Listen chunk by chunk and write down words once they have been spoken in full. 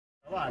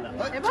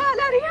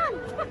Bahala riyan.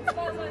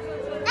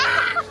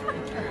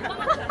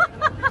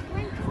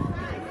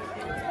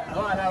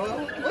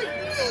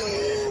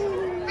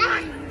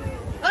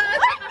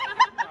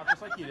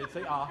 Just like you did,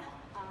 say ah.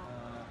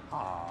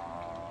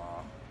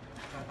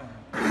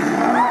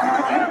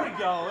 There we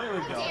go, there we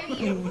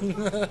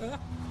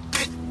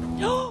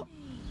go.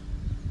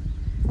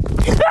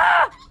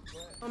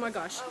 Oh my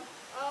gosh.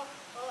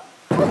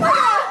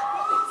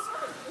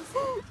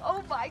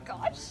 Oh my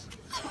gosh.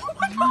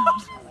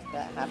 Like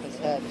that, half his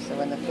head, so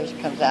when the fish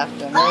comes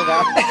after him, there you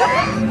go. Oh,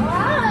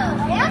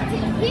 that's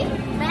he's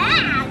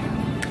bad.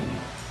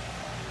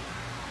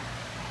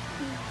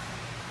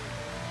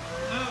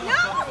 No!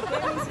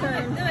 Do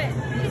it.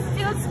 He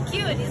feels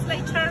cute. He's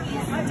like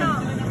Charlie's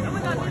dog. Oh my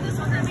god, do this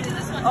one. Let me do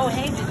this one. Oh,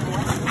 Hank.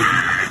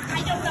 I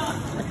don't know.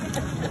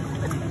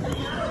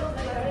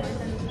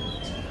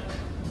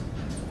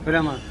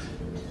 Brahma.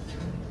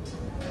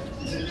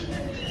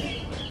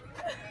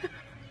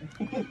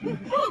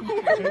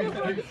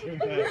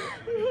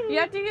 You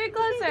have to get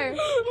closer.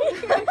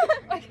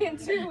 I can't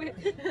do it.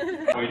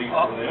 Waiting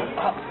over there.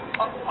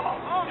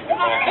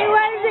 Hey,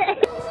 what is it?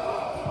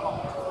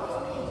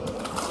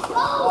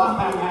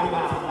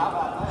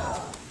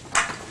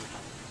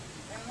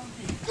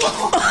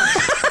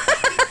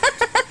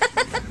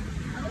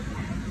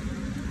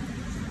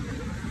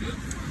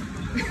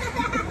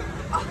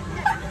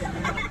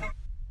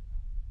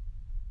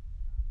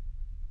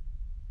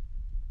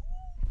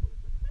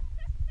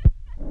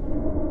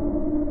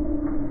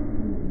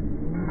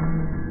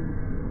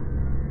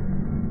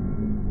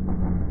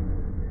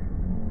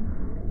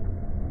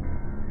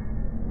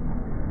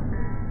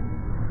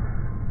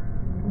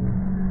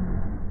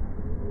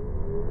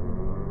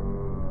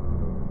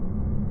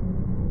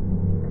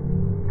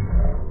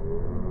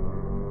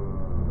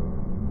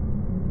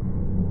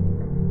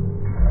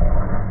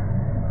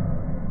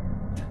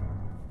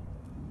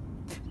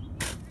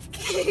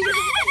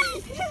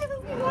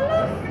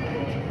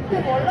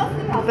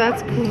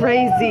 That's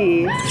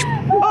crazy.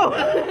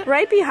 Oh!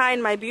 Right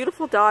behind my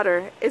beautiful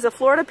daughter is a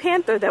Florida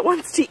panther that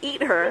wants to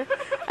eat her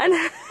and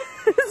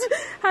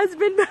has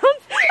been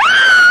bounced.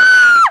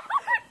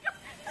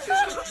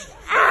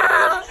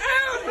 Ow!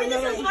 This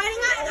is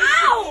biting my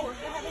ow!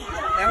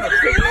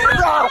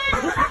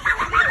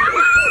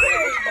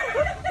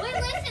 Wait,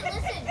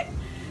 listen.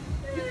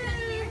 You can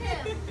hear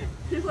him.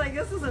 He's like,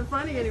 this isn't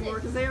funny anymore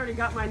because they already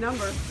got my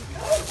number.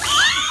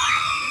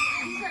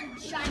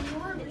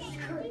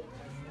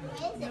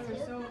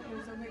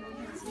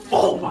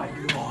 Oh my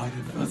god,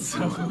 that's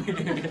so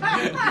weird.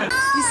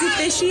 You see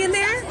fishy in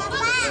there?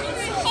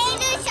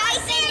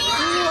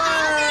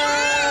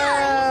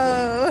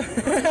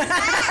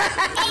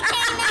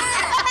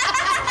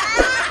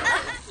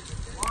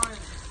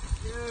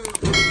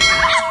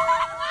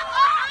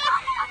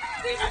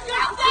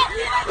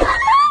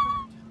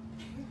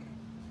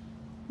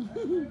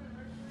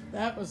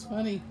 That was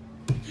funny.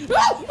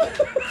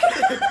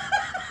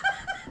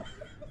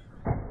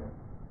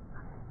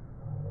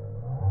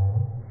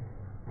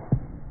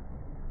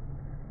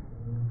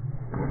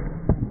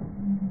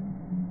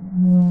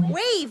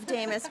 Wave,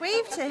 Damus.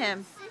 Wave to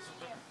him.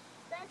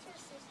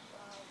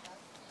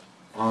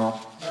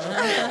 Are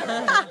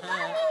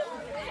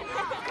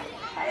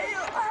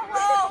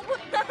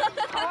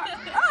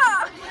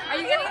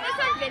you getting this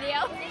on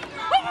video?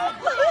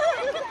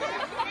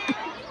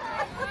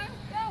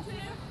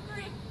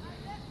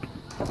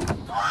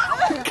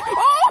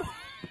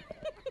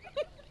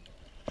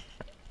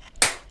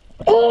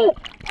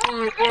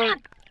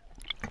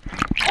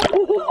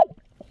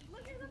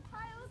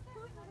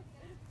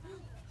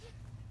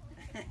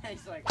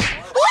 He's like,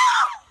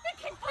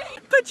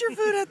 Put your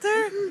food out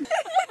there.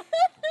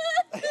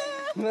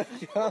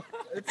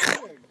 It's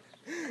big.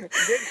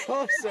 Get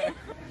closer.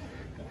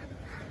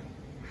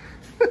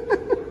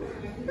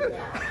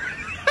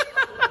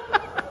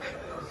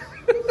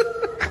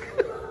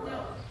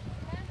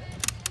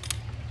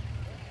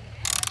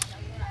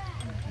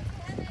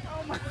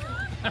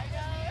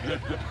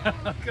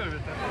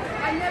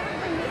 I've never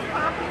been this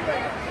popular.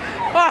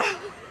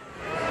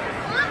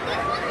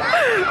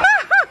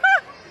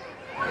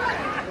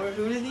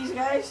 who are these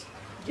guys?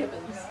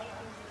 Gibbons.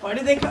 Why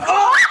did they come?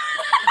 Oh!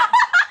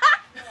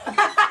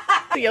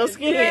 Yo,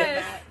 skinny.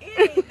 Yes.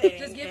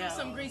 Just give him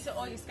some grease and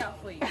oil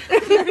scalp, please.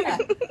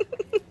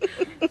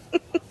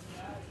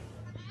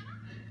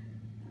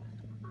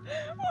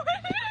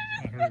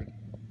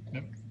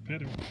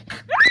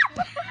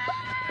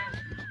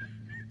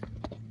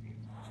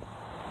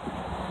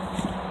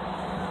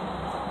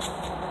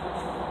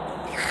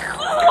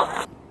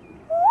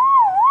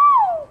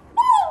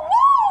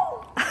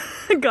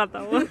 Got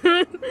that one.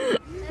 That's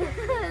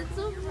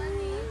so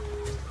funny.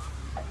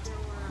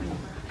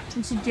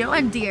 What you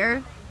doing,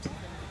 dear?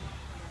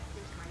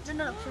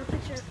 No, show a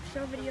picture,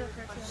 show a video of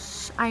her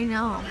too. I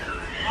know.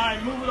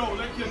 Alright, move it over.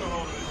 Let Kendall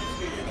hold it.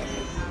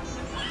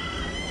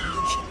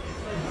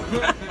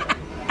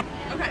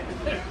 Okay.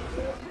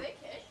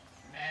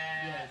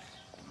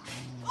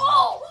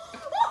 Oh!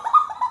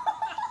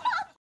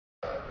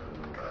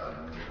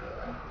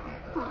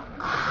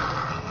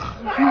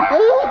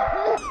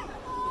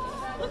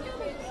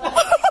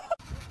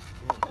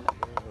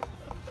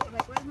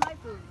 Where's my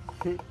food?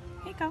 Here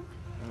you go.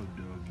 Oh,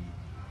 doggy.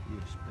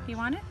 You're special. You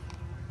want it?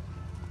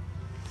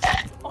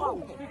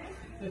 Oh.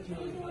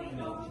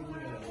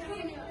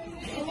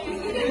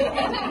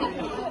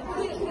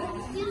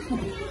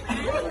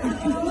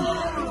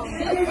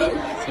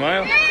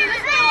 Smile.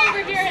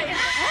 Over here.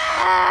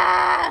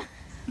 Ah!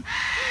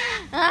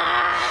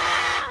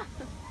 Ah!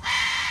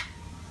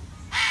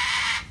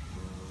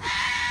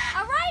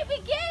 All right, we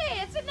get it.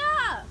 It's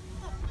enough.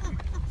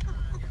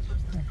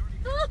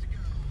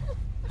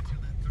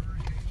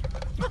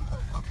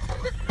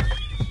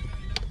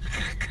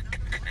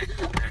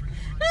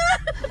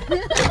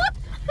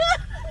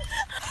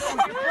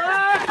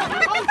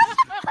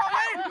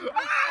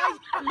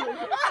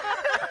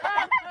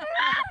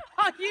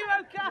 Are you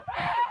okay?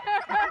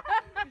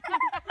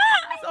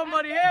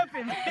 Somebody help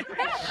him.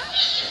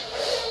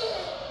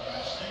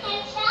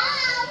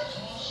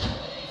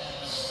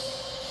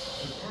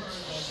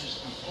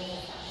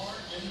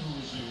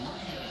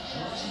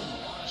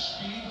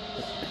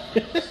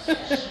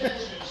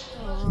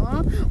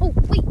 Oh,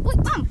 wait,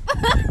 Mom.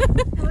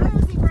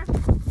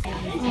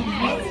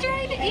 He's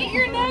trying to eat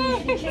your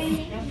nose.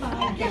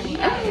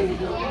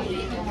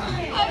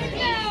 Oh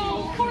no,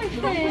 poor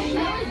thing.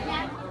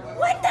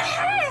 What the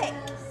heck?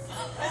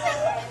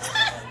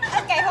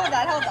 Okay, hold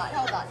on.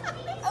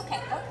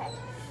 Okay.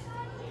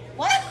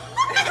 What?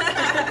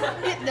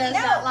 It does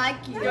not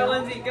like you. Go,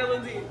 Lindsay.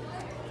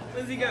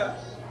 Lindsay, go.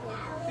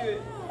 Do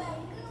it.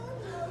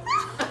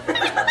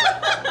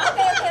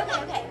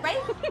 Okay.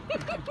 Ready?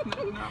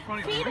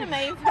 Feed him,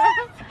 Ava.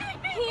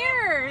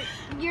 Here,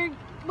 you're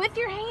with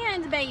your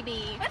hands,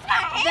 baby. What's my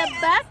hands? The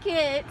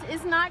bucket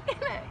is not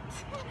gonna.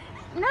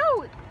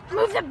 No,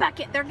 move the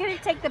bucket. They're gonna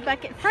take the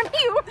bucket from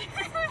you.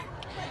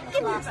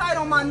 Get me tight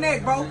on my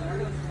neck, bro. All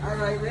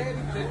right, ready?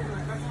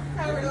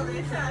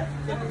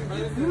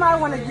 You might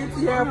want to get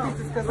your hair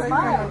pieces because I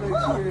kind of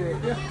look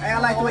cute. Hey, I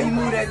like the way you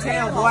move that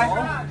tail, boy.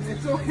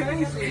 It's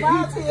okay.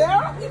 Smile,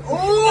 Tiara.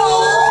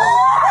 Ooh!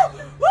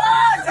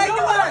 Take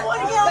him out.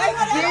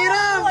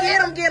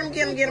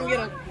 Get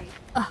him.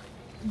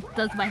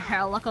 Does my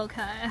hair look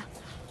okay?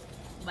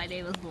 My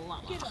name is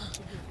Llama.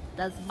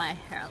 Does my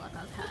hair look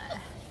okay?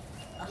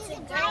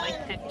 My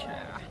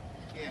picture.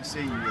 Can't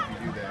see you if you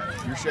do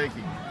that. You're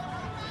shaking.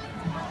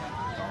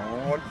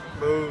 Don't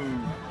move.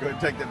 Go ahead and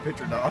take that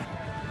picture, Don.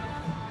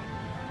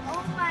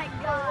 Oh my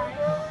god.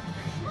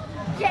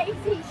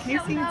 JC,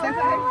 Casey, I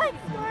don't like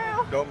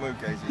squirrels. Don't move,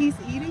 Casey. He's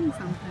eating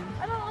something.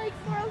 I don't like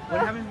squirrels. What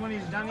happens when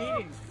he's done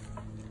eating?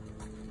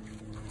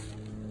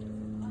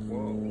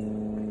 Whoa.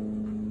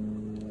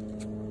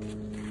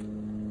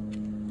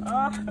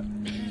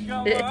 He's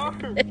got well.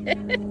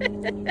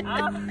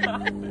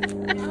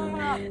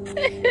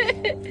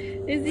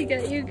 Is he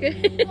got you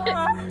good?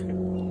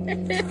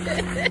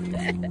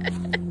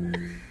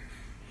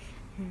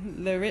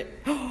 Lyric.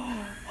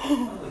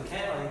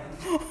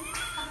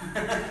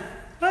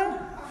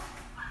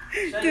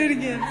 Do it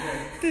again.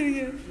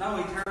 No,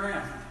 we turn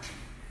around.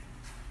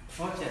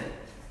 Watch it.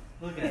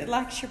 Look at It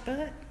likes your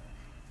butt.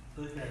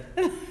 Look at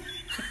it.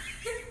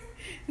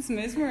 It's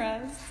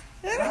mesmerized.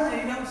 No,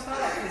 you don't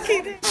stop.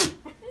 Keep it.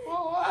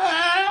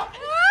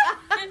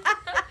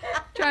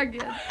 Try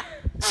again.